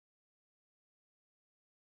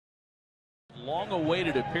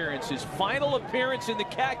long-awaited appearance, his final appearance in the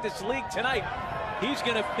Cactus League tonight. He's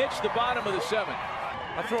going to pitch the bottom of the seventh.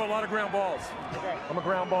 I throw a lot of ground balls. I'm a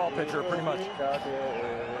ground ball pitcher, pretty much.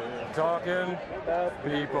 Talking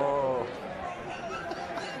people.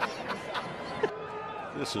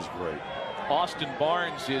 This is great. Austin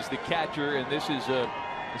Barnes is the catcher, and this is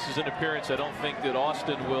an appearance I don't think that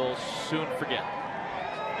Austin will soon forget.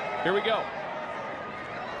 Here we go.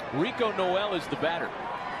 Rico Noel is the batter.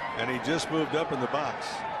 And he just moved up in the box.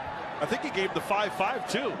 I think he gave the 5-5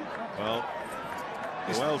 too. Well,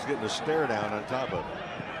 Noel's getting a stare down on top of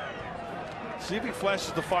it. See if he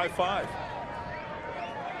flashes the 5-5.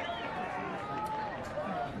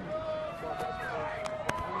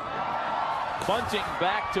 Bunting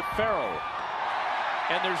back to Ferrell.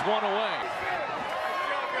 And there's one away.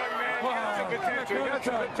 Wow.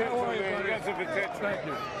 Thank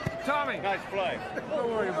you. Tommy. Nice play.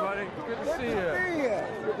 Don't worry, buddy. Good to see you.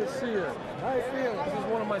 Good to see you. How you feeling? This is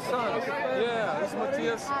one of my sons. Yeah, this is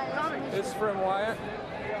Matthias. His friend Wyatt.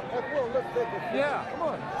 Yeah, come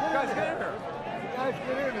on. Guys, get in here. Guys,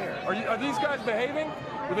 get in here. Are these guys behaving?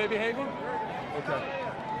 Are they behaving? Okay.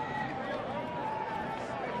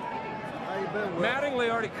 How you been, Will? Mattingly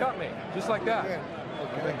already cut me, just like that. Yeah.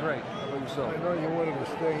 I've been great. How about yourself? I know you wanted to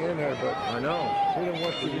stay in there, but I know. we didn't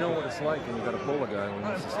want You know what it's like when you got to pull a guy when he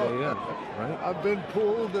wants to stay in, right? I've been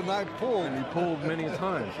pulled and I pulled. And you pulled many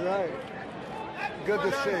times. That's right. Good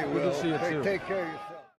to see you, Good Will. to see you, too. Take care of yourself.